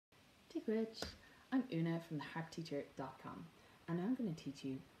Witch. I'm Una from the harpteacher.com, and I'm going to teach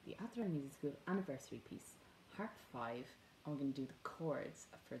you the Athlone Music School anniversary piece, Harp 5, and we're going to do the chords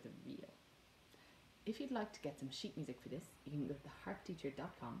for the reel. If you'd like to get some sheet music for this, you can go to the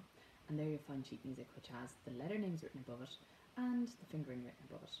harpteacher.com, and there you'll find sheet music which has the letter names written above it and the fingering written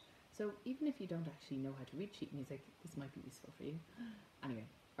above it. So even if you don't actually know how to read sheet music, this might be useful for you. Anyway,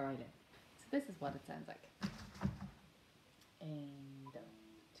 alright then. So this is what it sounds like. And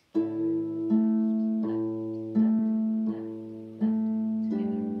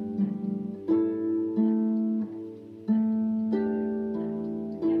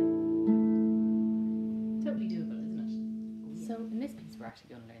totally doable, isn't it? So in this piece we're actually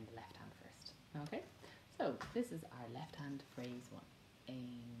going to learn the left hand first. Okay? So this is our left hand phrase 1.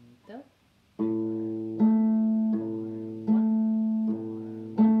 And do. 4, 1, 4, 1, 4,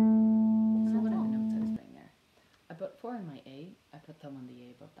 1. So what are the notes I was playing there? I put 4 in my A, I put thumb on the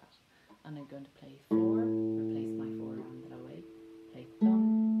A above that. And I'm going to play 4, replace my 4 on the low A, play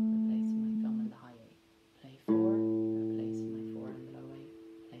thumb, replace my thumb on the high A, play 4, replace my 4 on the low A,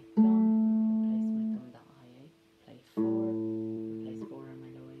 play thumb, replace my thumb on the high A, play 4, replace 4 on my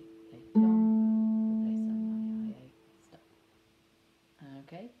low A, play thumb, replace on my high A, stop.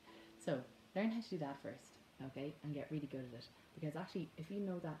 Okay, so learn how to do that first, okay, and get really good at it, because actually if you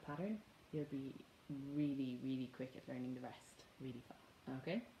know that pattern, you'll be really quick at learning the rest really fast,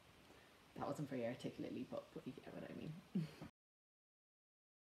 okay? That wasn't very articulately put, but you get what I mean.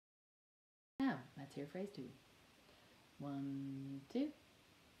 Now, let's hear phrase 2. 1, 2,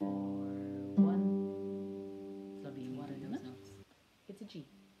 4, 1. Slowly, what are those notes? It's a G.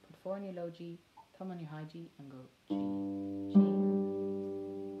 Put 4 on your low G, thumb on your high G, and go G, G.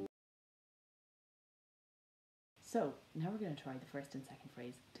 So, now we're going to try the first and second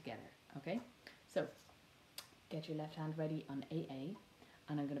phrase together, okay? So, get your left hand ready on AA,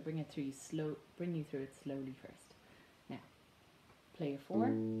 and I'm going to bring you through it slowly first. Now, play your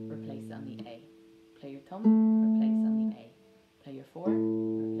 4, replace it on the A. Play your thumb, replace on the A. Play your 4,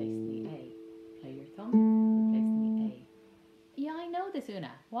 replace the A. Play your thumb, replace the A. Yeah, I know this,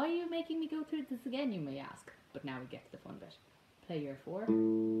 Una. Why are you making me go through this again, you may ask. But now we get to the fun bit. Play your 4,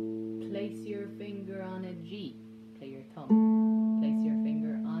 place your finger on a G. Play your thumb, place your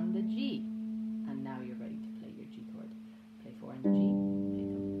finger on the G. And now you're ready to play your G chord. Play 4 on the G, play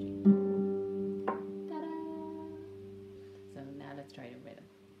thumb on the G. Ta-da! So now let's try it in rhythm.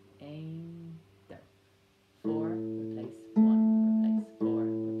 And do. 4, replace 1, replace 4,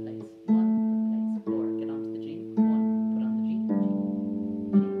 replace 1, replace 4. Get onto the G, 1, put on the G, G,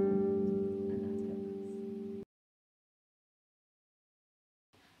 G. And that's how it goes.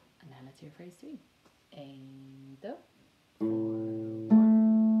 And now let's hear phrase 3. And do. 4,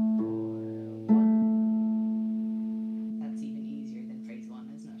 1, 4, 1. That's even easier than phrase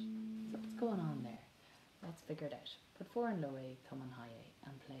 1, isn't it? So what's going on there? Let's figure it out. Put 4 on low A, thumb on high A,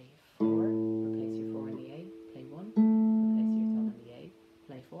 and play 4, replace your 4 in the A, play 1, replace your thumb in the A,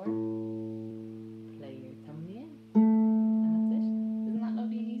 play 4, play your thumb in the A, and that's it. Isn't that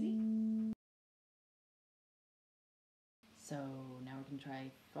lovely and easy? So now we're going to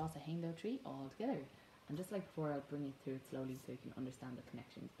try Frost a Hangdow Tree all together. And just like before, I'll bring you through it slowly so you can understand the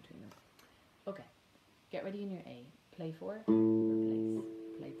connections between them. Okay, get ready in your A. Play 4, replace,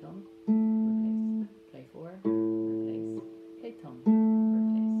 play thumb, replace, play 4, replace, play thumb,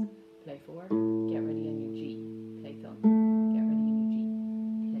 replace, play 4, get ready on your G, play thumb, get ready on your G,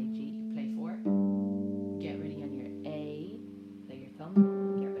 play G, play 4, get ready on your A, play your thumb,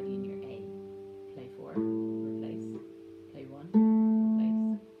 get ready on your A, play 4, replace, play 1,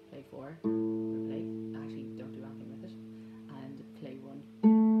 replace, play 4, replace, actually don't do anything with it, and play 1, don't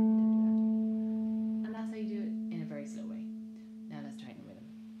do anything. And that's how you do it in a very slow way. Now let's try it in rhythm.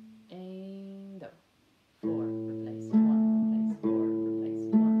 And do. 4, replace 1, replace 4, replace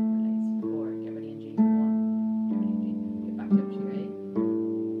 1, replace 4, get ready in G, 1, get ready in G, get back up to your A.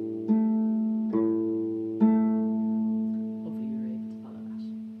 Hopefully you were able to follow that.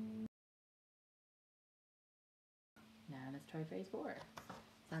 Now let's try phrase 4.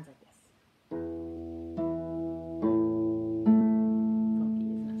 Sounds like this. Funky,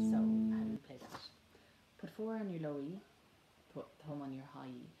 isn't it? So, how do we play that? Put 4 on your low E, put thumb on your high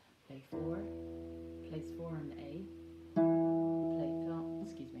E, play 4, place 4 on the A, play thumb,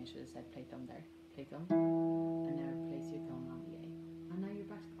 excuse me, I should have said play thumb there, play thumb, and now place your thumb on the A. And now you're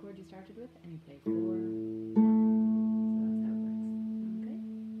back to the chord you started with, and you play 4, 1. So that's how it works, okay?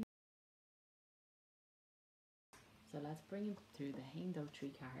 So let's bring it through the Hangdow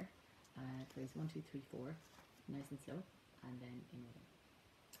Tree car, phrase 1, 2, 3, 4, nice and slow, and then in rhythm.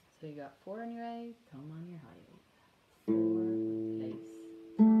 So you got 4 on your A, thumb on your high A, 4, replace,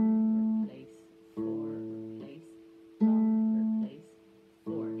 thumb,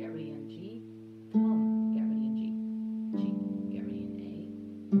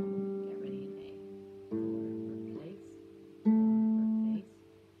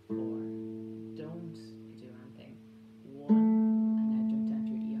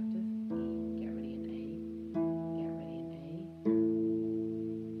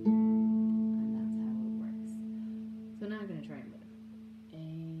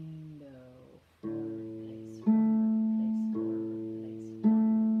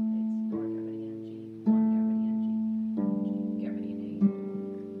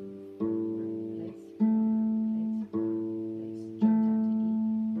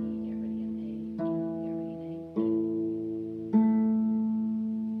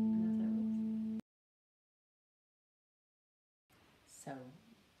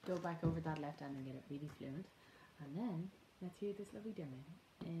 go back over that left hand and get it really fluent. And then let's hear this lovely demo.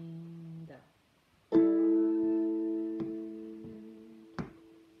 And it's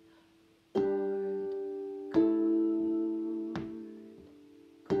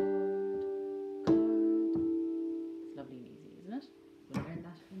lovely and easy, isn't it? We'll learn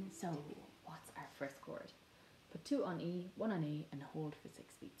that. So what's our first chord? Put 2 on E, 1 on A, and hold for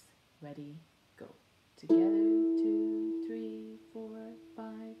 6 beats. Ready, go. Together, 2, 3, 4,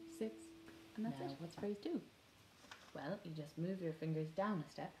 5, 6, and that's it. What's phrase 2? Well, you just move your fingers down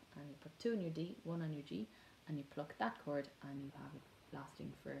a step, and you put 2 on your D, 1 on your G, and you pluck that chord, and you have it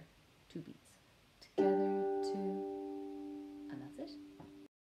lasting for 2 beats. Together, 2, and that's it.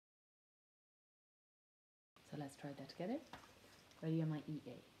 So let's try that together. Ready on my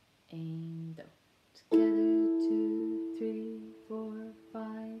EA. And go. Together, 2, 3, 4,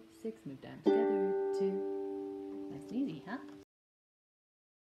 5, 6. Move down. Together, 2. Nice and easy, huh?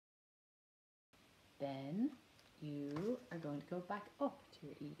 Then you are going to go back up to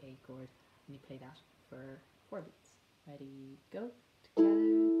your EA chord and you play that for 4 beats. Ready, go. Together,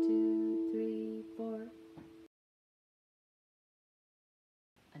 2, 3, 4.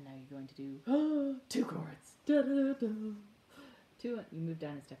 And now you're going to do 2 chords. Da, da, da. 2, you move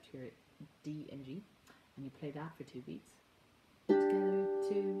down a step to your D and G and you play that for 2 beats. Together,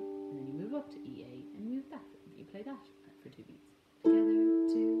 2, and then you move up to EA and move back. You play that for 2 beats. Together,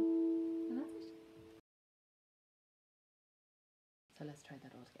 2, and that's it. So let's try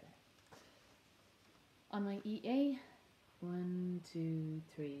that all together. On my EA, 1, 2,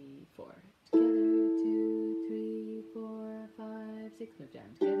 3, 4. Together, 2, 3, 4, 5, 6. Move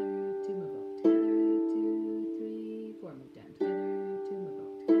down. Together, 2, move up. Together, 2, 3, 4. Move down. Together, 2, move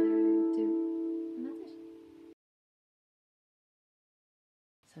up. Together, 2, and that's it.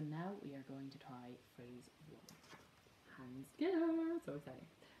 So now we are going to try phrase 1. Hands together. So exciting.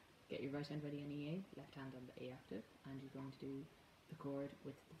 Get your right hand ready on EA, left hand on the A octave, and you're going to do the chord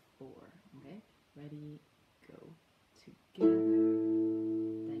with the 4. Okay? Ready, go. Together.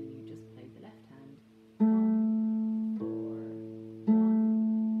 Then you just play the left hand. 1, 4,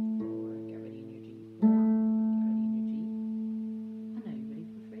 1, 4. Get ready in your G. 1. Get ready in your G. And now you're ready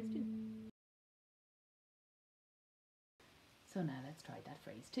for phrase 2. So now let's try that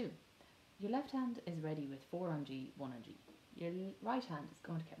phrase 2. Your left hand is ready with 4 on G, 1 on G. Your right hand is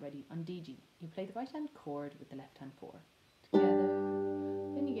going to get ready on DG. You play the right hand chord with the left hand 4. Together.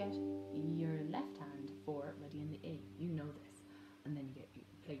 Then you get your left hand 4 ready in the A. You know this. And then you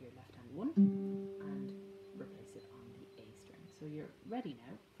play your left hand 1 and replace it on the A string. So you're ready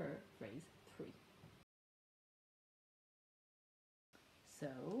now for phrase 3.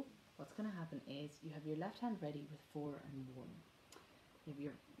 So what's going to happen is you have your left hand ready with 4 and 1. You have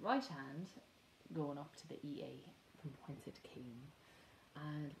your right hand going up to the EA from whence it came,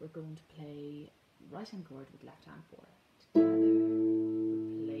 and we're going to play right hand chord with left hand 4.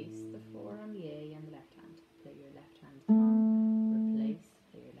 Together, replace the 4 on the A and the left hand. Play your left hand thumb, replace,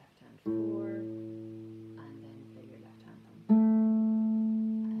 play your left hand 4, and then play your left hand thumb.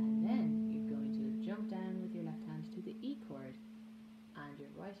 And then you're going to jump down with your left hand to the E chord, and your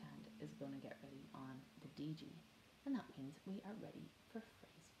right hand is going to get ready on the DG. And that means we are ready for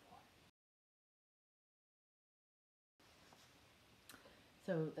phrase 4.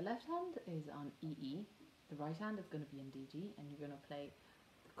 So the left hand is on EE, the right hand is going to be in DG, and you're going to play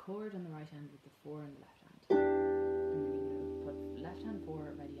the chord on the right hand with the 4 on the left hand. And then you're going to put left hand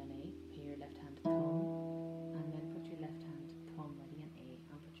 4 ready on A, play your left hand thumb, and then put your left hand thumb ready on A,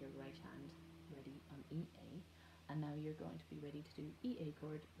 and put your right hand ready on EA. And now you're going to be ready to do EA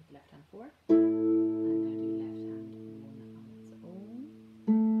chord with left hand 4, and now do left hand 1 on its own,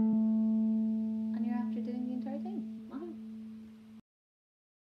 and you're after doing the entire thing.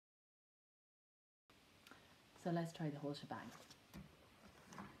 So let's try the whole shebang.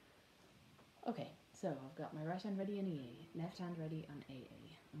 Okay, so I've got my right hand ready on EA, left hand ready on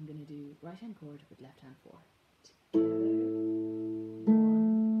AA. I'm going to do right hand chord with left hand 4. Together.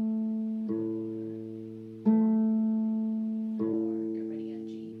 1, 4, get ready on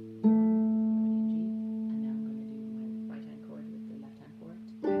G. Get ready on G. And now I'm going to do my right hand chord with the left hand 4.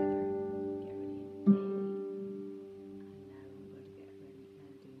 Together. Get ready in A. And now I'm going to get ready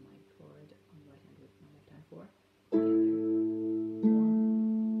and do my chord on the right hand with my left hand 4. Together.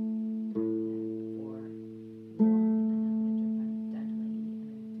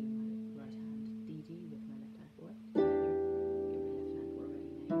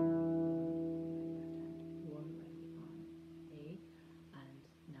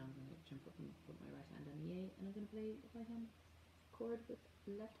 1, chord with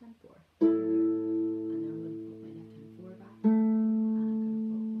left hand 4 together, and now I'm going to put my left hand 4 back, and I'm going to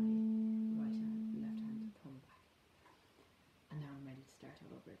put my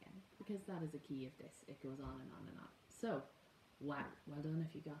because that is a key of this. It goes on and on and on. So, wow, well done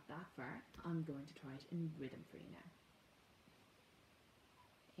if you got that far. I'm going to try it in rhythm for you now.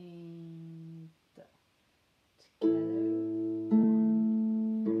 And together.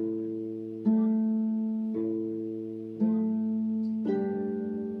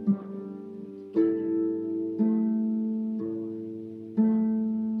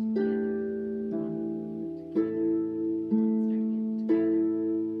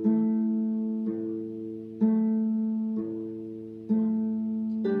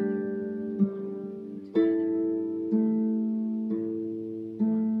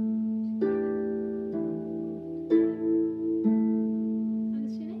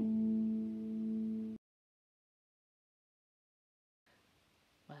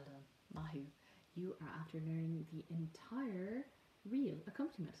 Well done, Mahu. You are after learning the entire real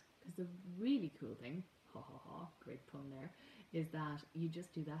accompaniment, because the really cool thing, ha ha ha, great pun there, is that you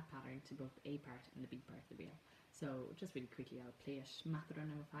just do that pattern to both A part and the B part of the reel. So just really quickly, I'll play it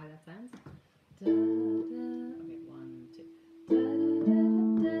Mathron of how that sounds. Da, da. Okay, 1, 2. Da, da, da,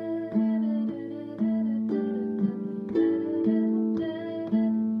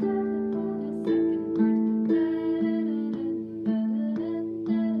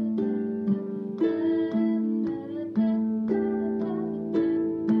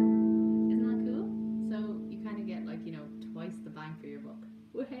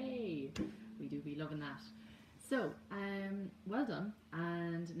 loving that. So, well done,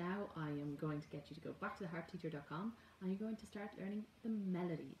 and now I am going to get you to go back to theharpteacher.com and you're going to start learning the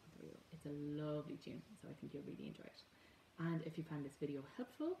melody of the reel. It's a lovely tune, so I think you'll really enjoy it. And if you found this video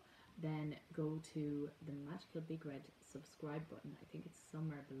helpful, then go to the magical big red subscribe button, I think it's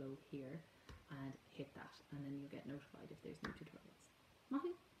somewhere below here, and hit that, and then you'll get notified if there's new tutorials.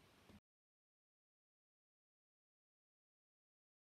 Nothing.